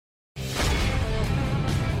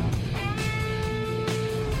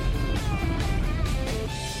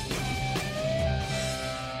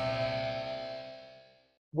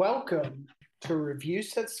Welcome to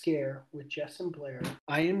Reviews That Scare with Jess and Blair.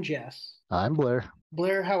 I am Jess. I'm Blair.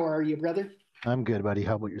 Blair, how are you, brother? I'm good, buddy.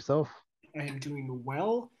 How about yourself? I am doing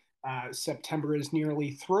well. September is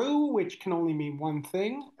nearly through, which can only mean one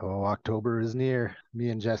thing. Oh, October is near. Me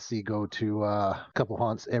and Jesse go to a couple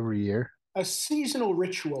haunts every year. A seasonal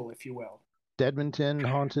ritual, if you will. Edmonton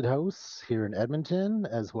Haunted House here in Edmonton,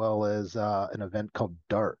 as well as an event called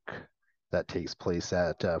Dark that takes place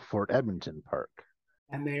at Fort Edmonton Park.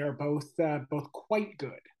 And they are both quite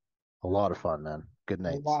good. A lot of fun, man. Good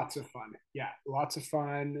nights. Lots of fun. Yeah, lots of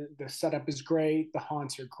fun. The setup is great. The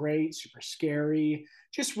haunts are great, super scary.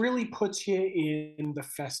 Just really puts you in the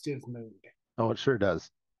festive mood. Oh, it sure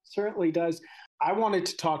does. Certainly does. I wanted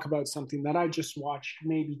to talk about something that I just watched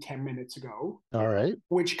maybe 10 minutes ago. All right.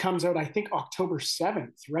 Which comes out, I think, October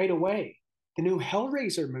 7th, right away. The new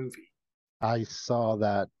Hellraiser movie. I saw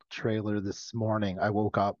that trailer this morning. I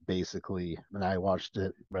woke up basically and I watched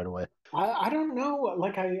it right away. I don't know.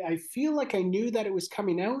 Like, I feel like I knew that it was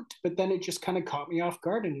coming out, but then it just kind of caught me off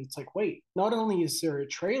guard. And it's like, wait, not only is there a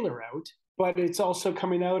trailer out, but it's also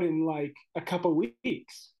coming out in like a couple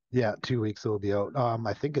weeks. Yeah, 2 weeks it'll be out.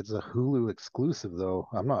 I think it's a Hulu exclusive though.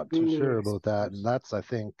 I'm not too sure about that. And that's, I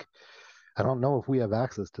think, I don't know if we have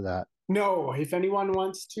access to that. No, if anyone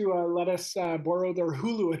wants to let us borrow their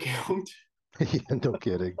Hulu account. No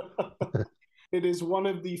kidding. It is one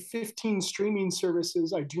of the 15 streaming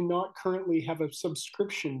services I do not currently have a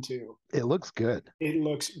subscription to. It looks good. It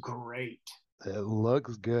looks great. It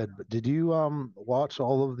looks good. But did you watch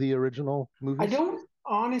all of the original movies? I don't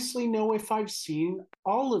honestly know if I've seen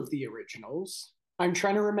all of the originals. I'm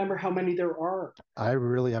trying to remember how many there are. I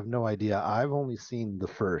really have no idea. I've only seen the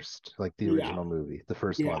first, like the original movie, the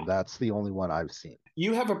first one. That's the only one I've seen.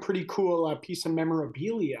 You have a pretty cool piece of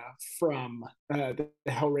memorabilia from the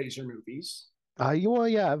Hellraiser movies. Well,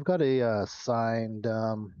 yeah, I've got a signed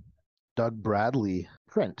Doug Bradley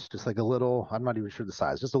print, just like a little, I'm not even sure the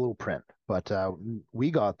size, just a little print. But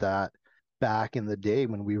we got that back in the day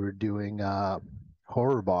when we were doing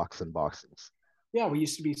horror box unboxings. Yeah, we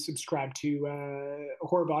used to be subscribed to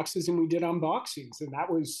horror boxes and we did unboxings. And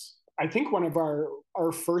that was, I think, one of our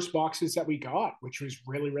first boxes that we got, which was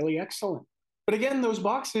really, really excellent. But again, those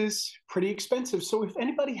boxes, pretty expensive. So if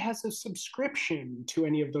anybody has a subscription to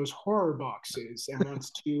any of those horror boxes and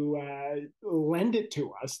wants to lend it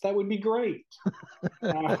to us, that would be great.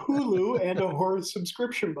 Hulu and a horror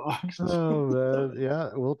subscription box. Oh, man. Yeah,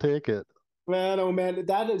 we'll take it. Man, oh man,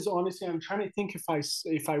 that is honestly, I'm trying to think if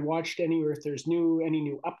I watched any or if there's any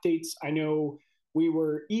new updates. I know we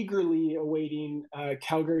were eagerly awaiting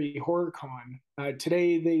Calgary HorrorCon.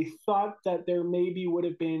 Today, they thought that there maybe would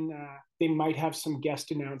have been, they might have some guest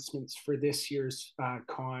announcements for this year's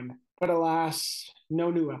con. But alas, no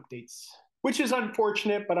new updates, which is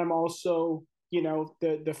unfortunate. But I'm also,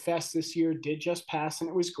 the fest this year did just pass and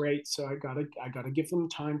it was great. So I gotta give them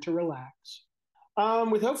time to relax.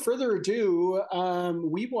 Without further ado,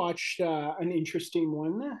 we watched an interesting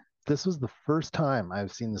one. This was the first time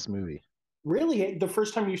I've seen this movie. Really? The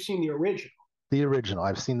first time you've seen the original? The original.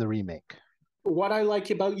 I've seen the remake. What I like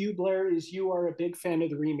about you, Blair, is you are a big fan of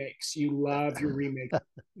the remakes. You love your remake.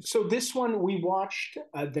 So this one, we watched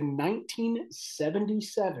the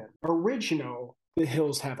 1977 original The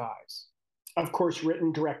Hills Have Eyes. Of course,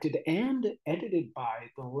 written, directed, and edited by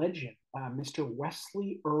the legend, Mr.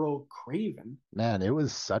 Wesley Earl Craven. Man, it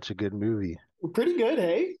was such a good movie. Pretty good,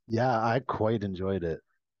 hey? Yeah, I quite enjoyed it.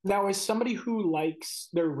 Now, as somebody who likes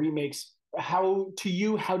their remakes, how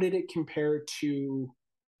did it compare to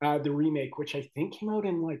the remake, which I think came out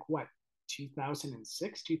in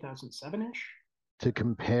 2006, 2007-ish? To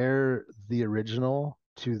compare the original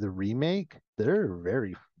to the remake, they're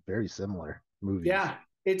very, very similar movies. Yeah,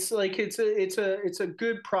 it's a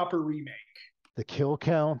good proper remake. The kill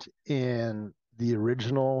count in the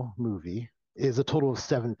original movie is a total of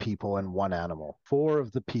 7 people and 1 animal. 4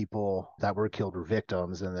 of the people that were killed were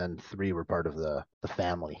victims, and then 3 were part of the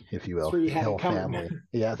family, if you will. 3 had Hill it coming. family.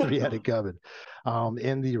 Yeah, 3 had it coming.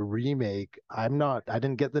 In the remake, I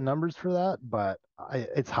didn't get the numbers for that, but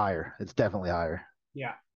it's higher. It's definitely higher.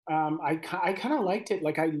 Yeah. I kind of liked it.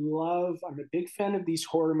 I'm a big fan of these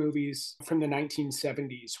horror movies from the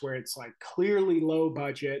 1970s where it's like clearly low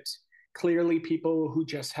budget, clearly people who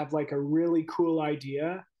just have like a really cool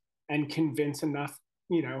idea and convince enough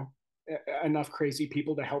crazy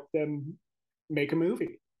people to help them make a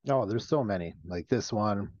movie. Oh, there's so many. Like this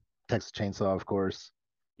one, Texas Chainsaw, of course.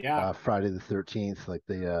 Yeah. Friday the 13th, like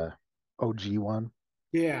the OG one.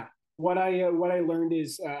 Yeah. What I learned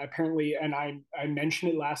is apparently, and I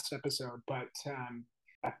mentioned it last episode, but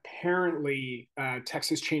apparently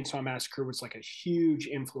Texas Chainsaw Massacre was like a huge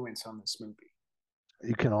influence on this movie.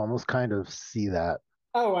 You can almost kind of see that.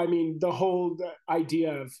 Oh, I mean, the whole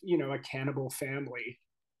idea of, a cannibal family.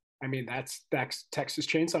 I mean, that's Texas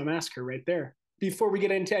Chainsaw Massacre right there. Before we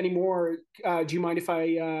get into any more, do you mind if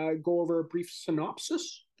I go over a brief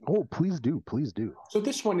synopsis? Oh, please do, please do. So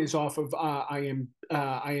this one is off of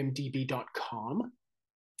imdb.com.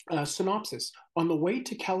 Synopsis: On the way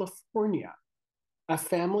to California, a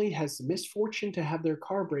family has the misfortune to have their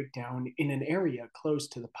car break down in an area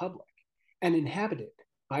closed to the public and inhabited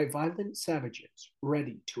by violent savages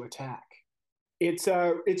ready to attack. It's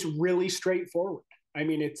really straightforward. I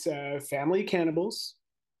mean, it's family cannibals.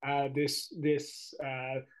 This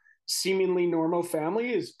seemingly normal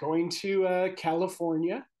family is going to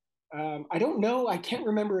California. I don't know. I can't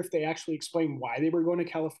remember if they actually explained why they were going to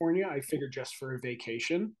California. I figured just for a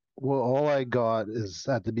vacation. Well, all I got is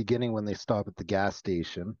at the beginning when they stop at the gas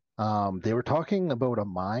station. They were talking about a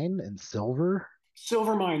mine in silver,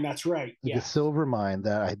 Silver Mine, that's right. like a Yeah, silver mine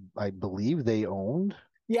that I believe they owned.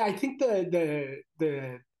 yeah. I think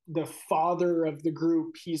the father of the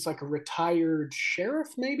group, he's like a retired sheriff,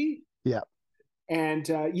 maybe. Yeah, And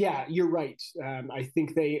yeah, you're right. I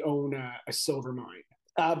think they own a silver mine,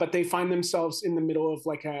 but they find themselves in the middle of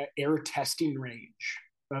like a air testing range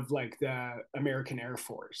of like the American Air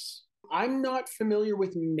Force. I'm not familiar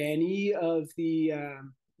with many of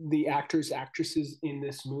the actors actresses in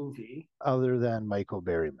this movie. other than Michael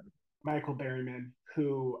Berryman. Michael Berryman,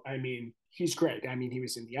 who I mean, he's great. I mean, he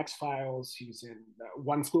was in the X Files. He was in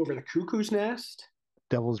One Flew Over the Cuckoo's Nest.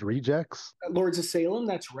 Devil's Rejects. Lords of Salem.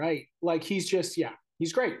 That's right. Like he's just yeah,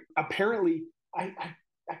 he's great. Apparently, I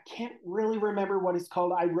can't really remember what it's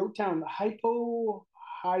called. I wrote down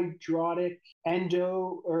hypohydrotic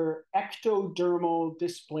endo or ectodermal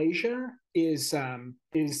dysplasia is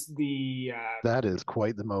the That is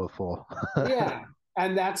quite the mouthful. yeah,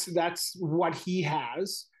 and that's what he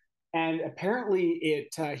has. And apparently,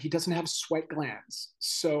 he doesn't have sweat glands,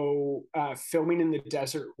 so filming in the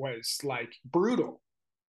desert was like brutal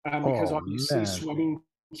because Oh obviously man. sweating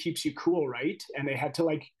keeps you cool, right? And they had to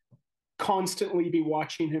like constantly be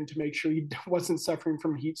watching him to make sure he wasn't suffering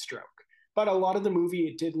from heat stroke. But a lot of the movie,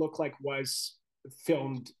 it did look like was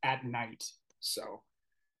filmed at night, so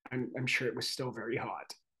I'm sure it was still very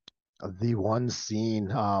hot. The one scene,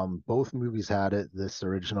 both movies had it, this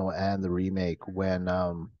original and the remake, when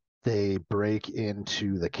they break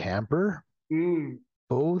into the camper. Mm,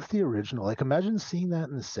 Both the original, like imagine seeing that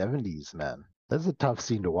in the 70s, man. That's a tough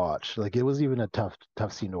scene to watch. Like it was even a tough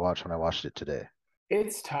scene to watch when I watched it today.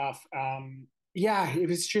 it's tough. Yeah, it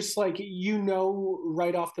was just like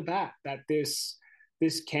right off the bat that this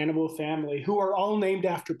cannibal family, who are all named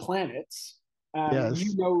after planets, Yes.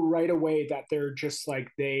 right away that they're just like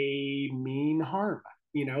they mean harm.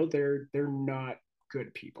 They're not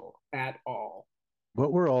good people at all.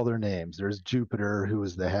 What were all their names? There's Jupiter, who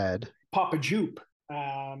was the head. Papa Jupe.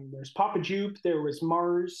 There's Papa Jupe. There was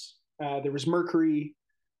Mars. There was Mercury.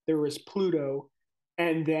 There was Pluto,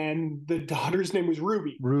 and then the daughter's name was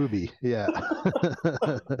Ruby. Ruby, yeah.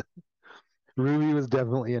 Ruby was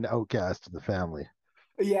definitely an outcast of the family.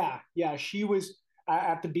 Yeah, yeah. She was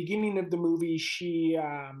at the beginning of the movie. She's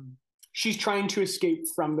trying to escape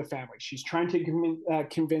from the family. She's trying to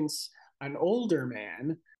convince an older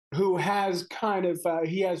man who has kind of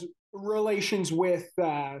he has relations with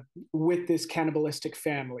this cannibalistic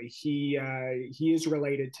family. He is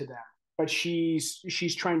related to them, but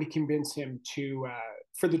she's trying to convince him to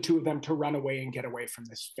for the two of them to run away and get away from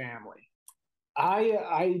this family.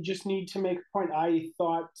 I just need to make a point. I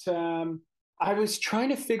thought I was trying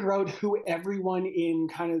to figure out who everyone in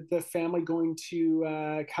kind of the family going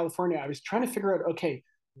to California. I was trying to figure out, okay,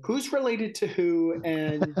 who's related to who,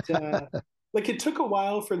 and like it took a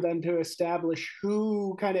while for them to establish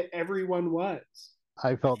who kind of everyone was.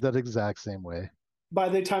 I felt that exact same way. By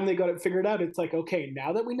the time they got it figured out, it's like, okay,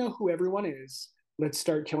 now that we know who everyone is, let's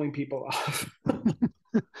start killing people off.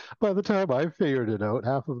 By the time I figured it out,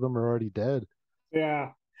 half of them are already dead. Yeah,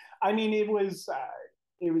 I mean, it was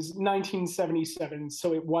 1977,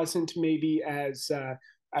 so it wasn't maybe as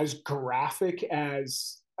graphic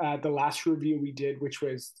as the last review we did, which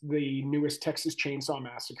was the newest Texas Chainsaw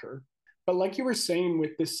Massacre. But like you were saying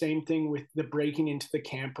with the same thing with the breaking into the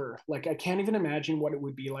camper, like I can't even imagine what it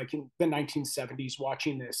would be like in the 1970s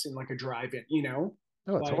watching this in like a drive-in. No,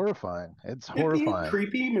 it's Like horrifying. It's it'd be a horrifying.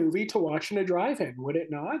 creepy movie to watch in a drive-in, would it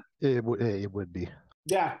not? It would be.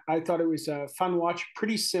 Yeah, I thought it was a fun watch,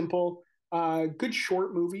 pretty simple, good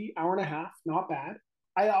short movie, hour and a half, not bad.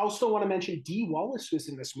 I also want to mention Dee Wallace was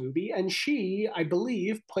in this movie, and she, I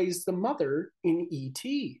believe, plays the mother in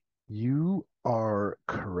E.T. You are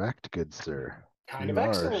correct, good sir. Kind of You are.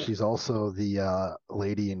 excellent. She's also the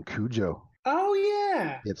lady in Cujo. Oh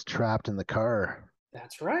yeah, Gets trapped in the car.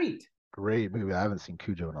 that's right. Great movie. I haven't seen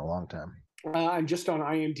Cujo in a long time. I'm just on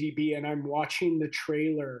IMDb and I'm watching the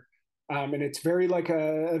trailer, and it's very like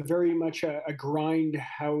a very much a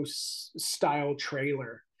grindhouse style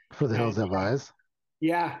trailer. For the Hills And Have Eyes.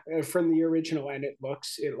 yeah, from the original, and it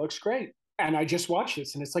looks great. And I just watched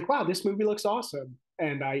this, and it's like, wow, this movie looks awesome.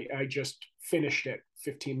 And I just finished it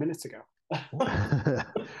 15 minutes ago.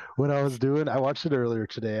 When I watched it earlier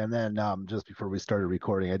today, and then just before we started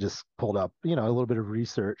recording, I just pulled up, a little bit of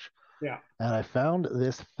research, Yeah, and I found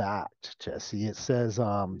this fact, Jesse. It says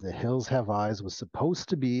The Hills Have Eyes was supposed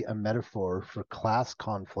to be a metaphor for class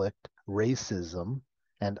conflict, racism,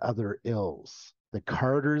 and other ills. The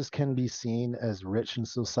Carters can be seen as rich in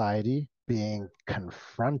society being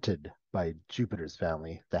confronted by Jupiter's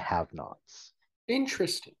family, the have-nots.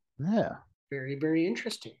 interesting. Yeah. Very very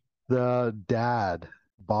interesting. The dad,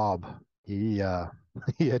 Bob, he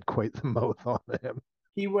he had quite the mouth on him.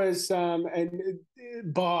 He was and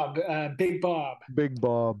Bob, Big Bob, Big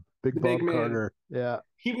the big Bob man. Carter. Yeah.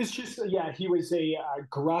 He was just he was a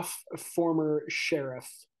gruff former sheriff,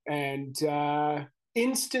 and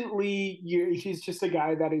instantly he's just a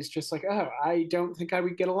guy that is just like, oh, I don't think I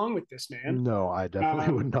would get along with this man. No, I definitely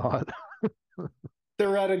Um, would not.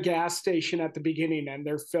 they're at a gas station at the beginning and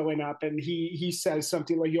they're filling up, and he says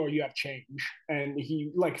something like, yo, you have change, and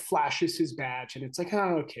he like flashes his badge, and it's like,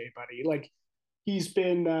 oh, okay, buddy, like he's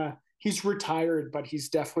retired, but he's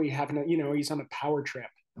definitely having he's on a power trip.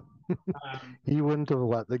 He wouldn't have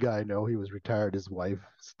let the guy know he was retired. His wife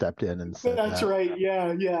stepped in and said That's that. right.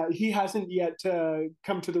 Yeah, yeah. He hasn't yet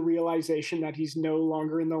come to the realization that he's no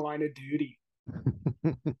longer in the line of duty.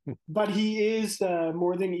 But he is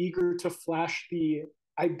more than eager to flash the.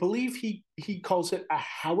 I believe he calls it a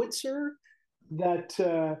howitzer that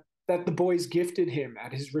the boys gifted him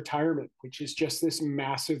at his retirement, which is just this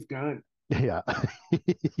massive gun. Yeah.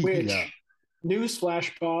 Which, Yeah.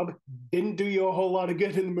 newsflash, Bob, didn't do you a whole lot of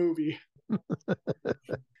good in the movie.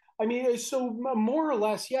 I mean, so more or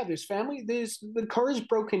less, yeah. There's family. There's the car is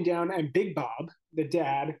broken down, and Big Bob, the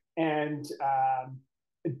dad, and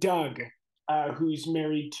Doug, who's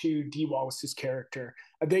married to Dee Wallace's character,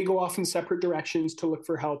 they go off in separate directions to look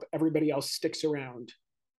for help. Everybody else sticks around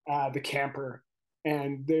the camper,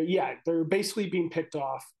 and they're basically being picked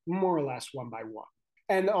off more or less one by one.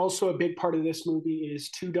 And also, a big part of this movie is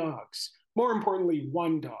two dogs. More importantly,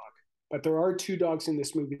 one dog. But there are two dogs in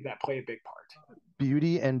this movie that play a big part.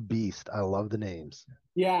 Beauty and Beast. I love the names.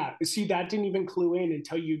 Yeah, see, that didn't even clue in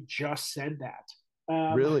until you just said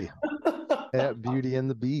that. Really? Yeah, Beauty and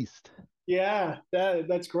the Beast. Yeah,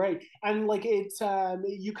 that's great. And like it's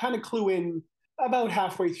you kind of clue in about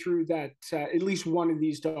halfway through that at least one of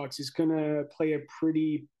these dogs is gonna play a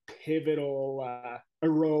pretty pivotal a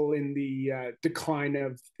role in the decline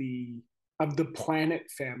of the planet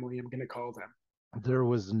family. I'm gonna call them. There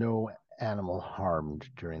was no animal harmed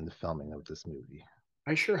during the filming of this movie.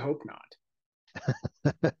 I sure hope not.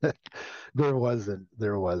 There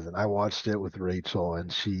wasn't. I watched it with Rachel,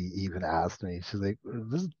 and she even asked me, she's like,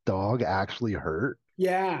 this dog actually hurt?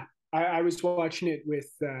 Yeah, I was watching it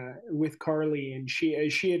with Carly, and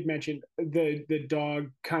she had mentioned the dog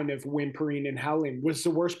kind of whimpering and howling was the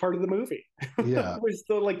worst part of the movie. Yeah. Was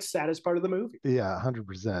the like saddest part of the movie. Yeah,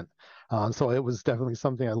 100%. So it was definitely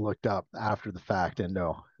something I looked up after the fact, and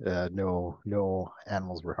no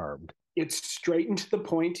animals were harmed. It's straight and to the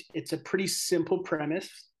point. It's a pretty simple premise.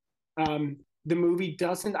 The movie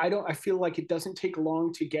doesn't. I feel like it doesn't take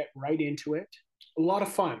long to get right into it. A lot of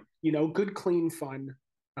fun, good clean fun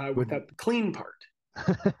without the clean part.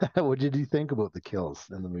 What did you think about the kills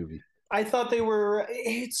in the movie? I thought they were.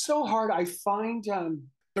 It's so hard. I find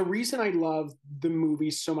the reason I love the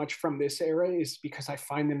movies so much from this era is because I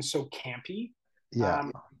find them so campy, Yeah.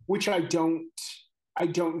 which I don't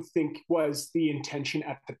think was the intention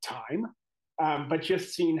at the time. But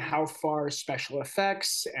just seeing how far special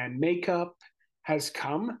effects and makeup has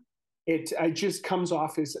come, it just comes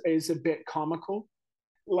off as a bit comical.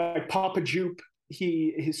 Like Papa Jupe,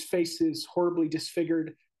 his face is horribly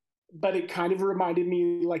disfigured, but it kind of reminded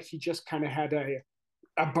me like he just kind of had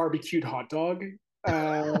a barbecued hot dog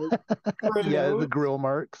uh, for a Yeah, the nose. grill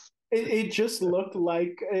marks. It just looked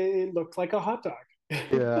like a hot dog.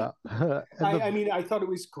 Yeah. And I mean, I thought it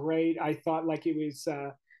was great. I thought like it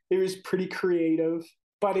was pretty creative,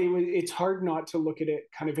 but it's hard not to look at it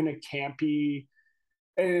kind of in a campy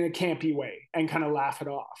way and kind of laugh it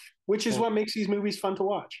off, which is what makes these movies fun to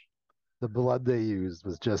watch. the blood they used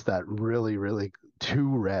was just that really, really too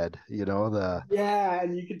red, the Yeah,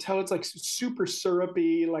 and you can tell it's like super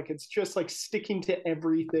syrupy, like it's just like sticking to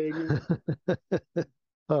everything.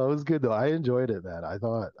 Oh, it was good though. I enjoyed it, man. I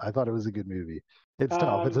thought it was a good movie. It's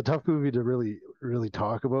tough. It's a Um, tough movie to really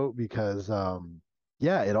talk about because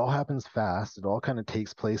yeah, it all happens fast. It all kind of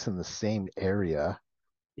takes place in the same area.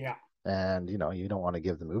 yeah. And you don't want to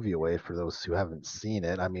give the movie away for those who haven't seen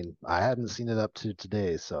it. I mean, I hadn't seen it up to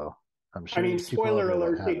today, so I'm I sure mean, there's people out spoiler there that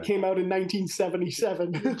alert, it haven't. came out in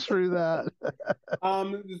 1977. True that.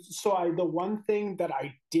 The one thing that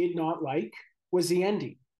I did not like was the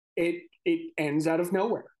ending. It ends out of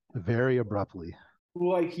nowhere. Very abruptly.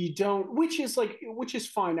 Like you don't, which is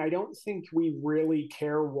fine. I don't think we really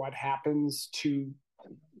care what happens to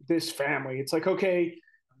this family. It's like, okay,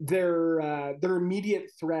 their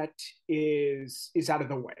immediate threat is out of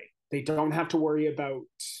the way. They don't have to worry about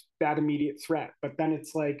that immediate threat. But then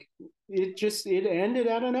it's like it ended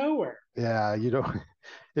out of nowhere. Yeah,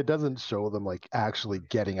 it doesn't show them like actually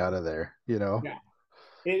getting out of there. Yeah.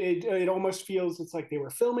 It almost feels it's like they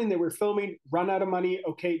were filming, run out of money.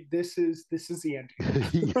 Okay, this is the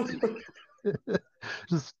ending.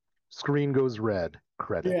 Just screen goes red, Yeah.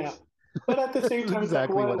 credits. But at the same That's time, it's like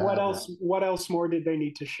exactly what happened. what else more did they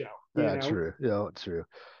need to show? You know? True. Yeah, true.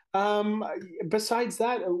 Um, Besides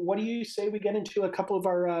that, what do you say we get into a couple of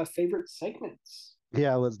our favorite segments?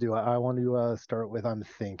 Yeah, let's do it. I want to start with I'm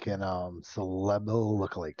thinking celeb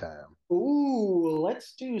lookalike time. Ooh,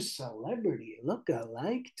 let's do celebrity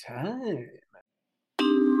look-alike time.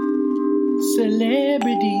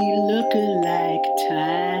 Celebrity look-alike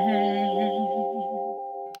time.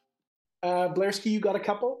 Blairski, you got a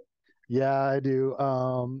couple? Yeah, I do.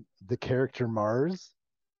 The character Mars,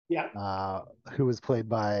 Yeah. who was played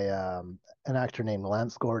by an actor named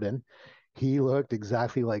Lance Gordon. He looked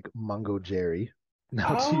exactly like Mungo Jerry.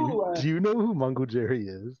 Now, do you Oh, do you know who Mungo Jerry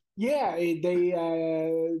is? yeah,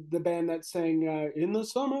 the band that sang "In the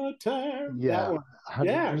Summertime." That Yeah, one.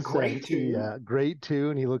 Yeah, great 100%. tune. Yeah, great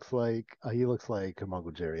tune. He looks like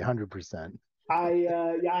Mungo Jerry, 100%.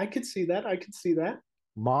 Yeah, I could see that. I could see that.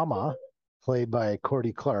 Mama, played by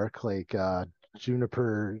Cordy Clark, like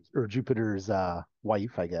Juniper or Jupiter's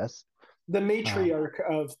wife, I guess. The Um, matriarch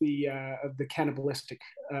of the cannibalistic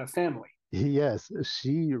family. yes,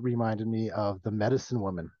 she reminded me of the medicine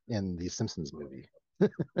woman in the Simpsons movie.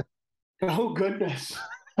 Oh goodness.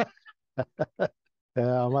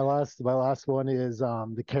 My last one is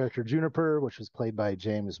the character Juniper, which was played by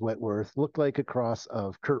James Whitworth, looked like a cross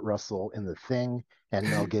of Kurt Russell in The Thing and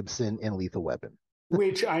Mel Gibson in Lethal Weapon.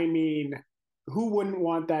 Which I mean, who wouldn't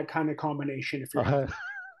want that kind of combination if you're Uh, happy?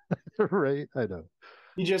 right, I know.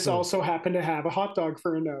 You just Uh, also happen to have a hot dog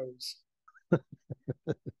for a nose.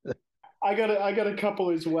 I got a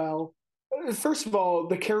couple as well. First of all,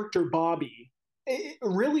 the character Bobby.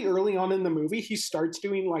 Really early on in the movie, he starts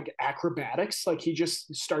doing like acrobatics, like he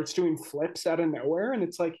just starts doing flips out of nowhere, and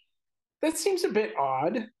it's like that seems a bit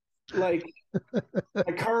odd. Like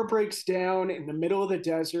a car breaks down in the middle of the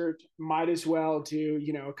desert, might as well do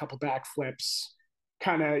a couple backflips,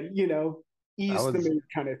 kind of I ease the was mood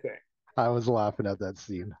kind of thing. I was laughing at that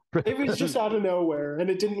scene. It was just out of nowhere, and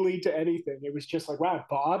it didn't lead to anything. It was just like, wow,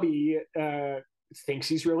 Bobby thinks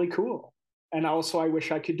he's really cool, and also I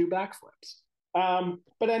wish I could do backflips.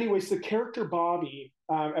 But anyways, the character Bobby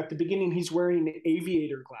at the beginning, he's wearing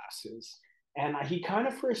aviator glasses, and he kind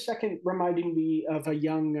of for a second reminded me of a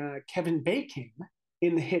young Kevin Bacon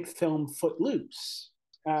in the hit film Footloose.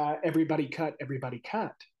 Everybody cut, everybody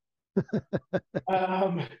cut.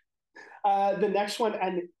 Um, the next one,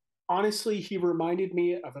 and honestly, he reminded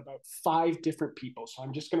me of about five different people. So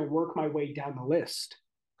I'm just going to work my way down the list.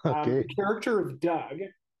 Okay, The character of Doug,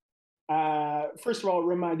 first of all, it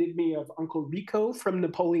reminded me of Uncle Rico from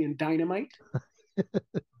Napoleon Dynamite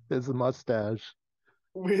it's a mustache.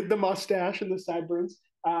 with the mustache and the sideburns.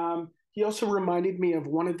 He also reminded me of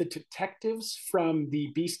one of the detectives from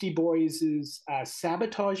the Beastie Boys'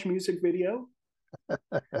 Sabotage music video.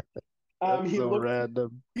 That's He so looked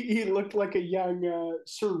random. he looked like a young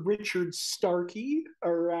Sir Richard Starkey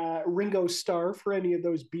or Ringo Starr for any of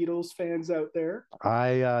those Beatles fans out there.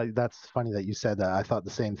 That's funny that you said that. I thought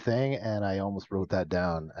the same thing, and I almost wrote that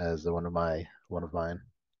down as one of mine.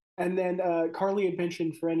 And then Carly had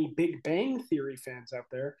mentioned for any Big Bang Theory fans out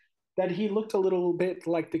there that he looked a little bit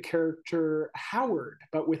like the character Howard,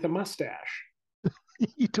 but with a mustache.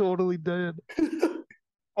 He totally did.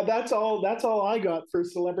 That's all. That's all I got for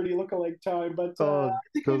celebrity lookalike time. But Oh,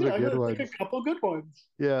 those are I good think a ones. couple good ones.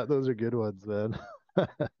 Yeah, those are good ones, man.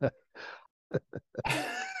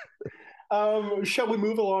 Shall we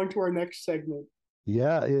move along to our next segment?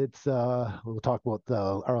 Yeah, it's we'll talk about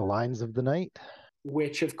our lines of the night.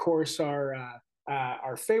 Which of course are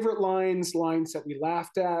our favorite lines, lines that we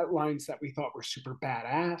laughed at, lines that we thought were super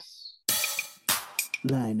badass.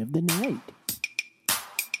 Line of the night.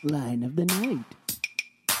 Line of the night.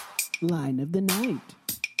 Line of the night.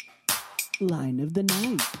 Line of the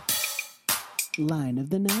night. Line of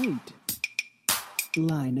the night.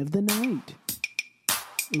 Line of the night.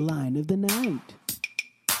 Line of the night.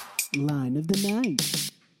 Line of the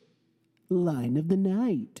night. Line of the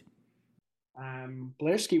night.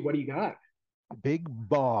 Blairski, what do you got? Big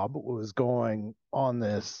Bob was going on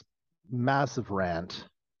this massive rant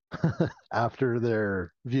after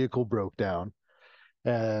their vehicle broke down,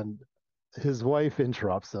 and his wife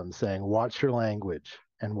interrupts him saying, "Watch your language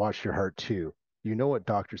and watch your heart too. You know what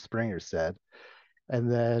Dr. Springer said." And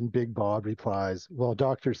then Big Bob replies, "Well,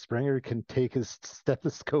 Dr. Springer can take his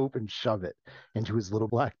stethoscope and shove it into his little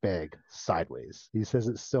black bag sideways." He says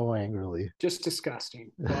it so angrily. Just disgusting.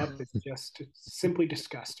 Bob is just simply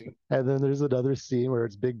disgusting. And then there's another scene where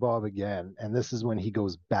it's Big Bob again. And this is when he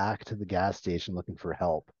goes back to the gas station looking for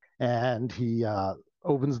help. And he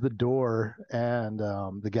opens the door, and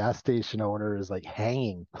the gas station owner is like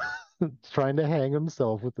hanging, trying to hang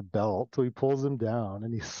himself with the belt. So he pulls him down,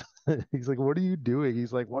 and he's like, "What are you doing?"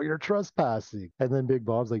 He's like, "Well, you're trespassing." And then Big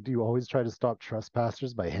Bob's like, "Do you always try to stop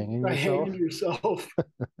trespassers by hanging By yourself?" hanging yourself.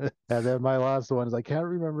 And then my last one is, I can't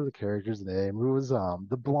remember the character's name. It was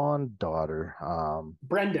the blonde daughter.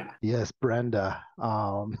 Brenda. Yes, Brenda.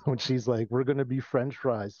 When she's like, "We're gonna be French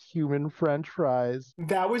fries, human French fries."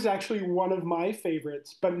 That was actually one of my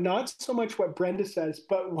favorites, but not so much what Brenda says,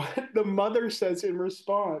 but what the mother says in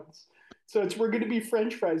response. So it's, "We're going to be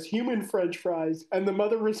French fries, human French fries." And the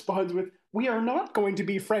mother responds with, "We are not going to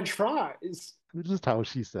be French fries." Just how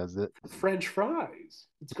she says it. French fries.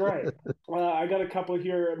 It's great. I got a couple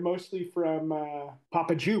here, mostly from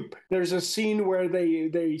Papa Jupe. There's a scene where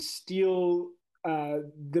they steal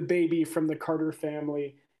the baby from the Carter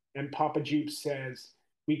family, and Papa Jupe says,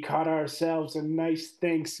 "We caught ourselves a nice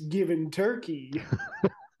Thanksgiving turkey."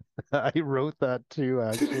 I wrote that too,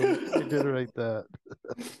 actually. I did write that.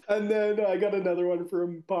 And then I got another one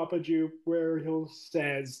from Papa Jupe where he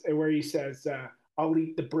says, "I'll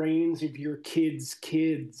eat the brains of your kids'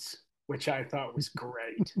 kids," which I thought was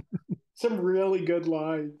great. Some really good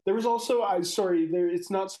lines. There was also,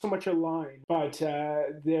 it's not so much a line, but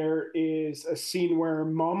there is a scene where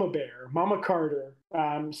Mama Carter,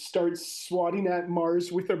 starts swatting at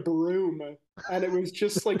Mars with a broom. And it was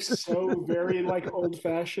just like so very like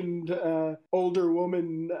old-fashioned older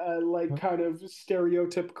woman, like kind of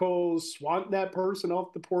stereotypical, swat that person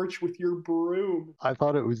off the porch with your broom. I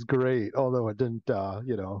thought it was great, although it didn't,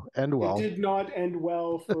 end well. It did not end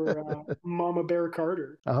well for Mama Bear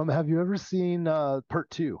Carter. Have you ever seen part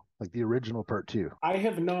 2, like the original part 2? I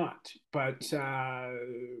have not, but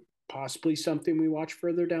possibly something we watch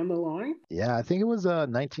further down the line. Yeah, I think it was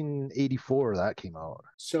 1984 that came out.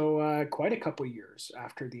 So quite a couple years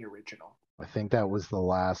after the original. I think that was the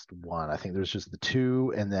last one. I think there's just the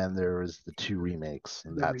 2, and then there was the 2 remakes,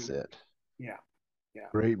 and that's it. Yeah. Yeah.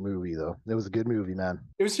 Great movie, though. It was a good movie, man.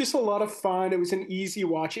 It was just a lot of fun. It was an easy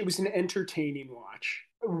watch. It was an entertaining watch.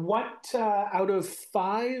 What out of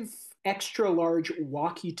 5 extra large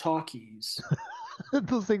walkie-talkies?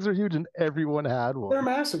 Those things are huge, and everyone had one. They're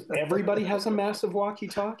massive. Everybody has a massive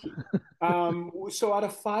walkie-talkie. So out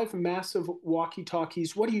of 5 massive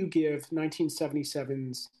walkie-talkies, what do you give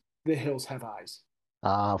 1977's The Hills Have Eyes?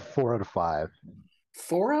 4 out of 5.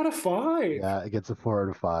 4 out of 5? Yeah, it gets a 4 out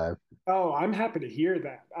of 5. Oh, I'm happy to hear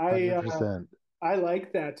that. 100%. I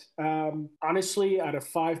like that. Honestly, out of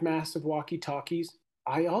 5 massive walkie-talkies,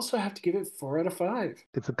 I also have to give it 4 out of 5.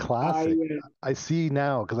 It's a classic. I see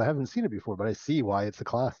now, because I haven't seen it before, but I see why it's a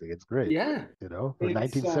classic. It's great. Yeah. For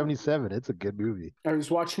 1977, it's a good movie. I was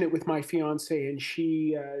watching it with my fiance, and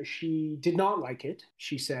she did not like it.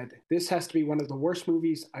 She said, "This has to be one of the worst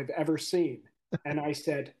movies I've ever seen." And I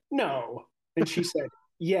said, "No." And she said,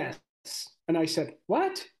 "Yes." And I said,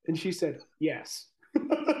 "What?" And she said, "Yes."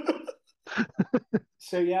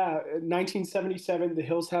 So yeah, 1977, The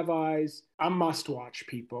Hills Have Eyes, a must-watch,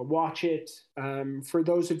 people. Watch it. For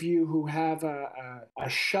those of you who have a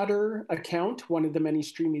Shudder account, one of the many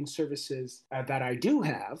streaming services that I do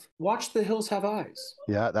have, watch The Hills Have Eyes.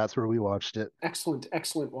 Yeah, that's where we watched it. Excellent,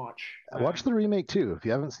 excellent watch. Watch the remake too. If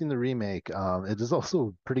you haven't seen the remake, it is also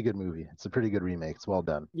a pretty good movie. It's a pretty good remake. It's well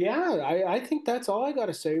done. Yeah, I think that's all I got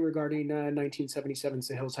to say regarding 1977's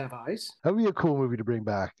The Hills Have Eyes. That would be a cool movie to bring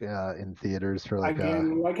back in theaters for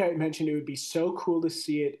Again, like I mentioned, it would be so cool to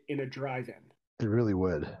see it in a drive-in. It really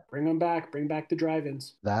would. Bring them back. Bring back the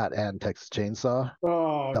drive-ins. That and Texas Chainsaw.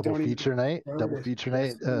 Oh, Double don't even feature night. start Double it. feature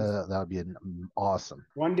Yes, night. please. That would be awesome.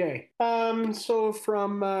 One day. So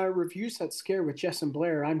from Reviews That Scare with Jess and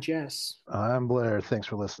Blair, I'm Jess. I'm Blair. Thanks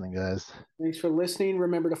for listening, guys. Thanks for listening.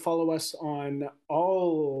 Remember to follow us on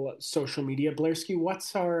all social media. Blairski,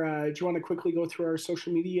 what's our? Do you want to quickly go through our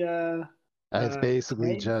social media? It's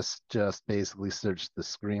basically tags? just basically search the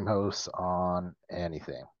Scream House on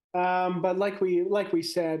anything. But like we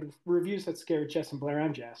said, Reviews That Scare with Jess and Blair,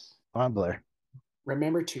 I'm Jess. I'm Blair.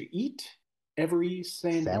 Remember to eat every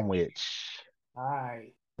sandwich. Sandwich. Bye.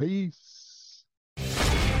 Peace.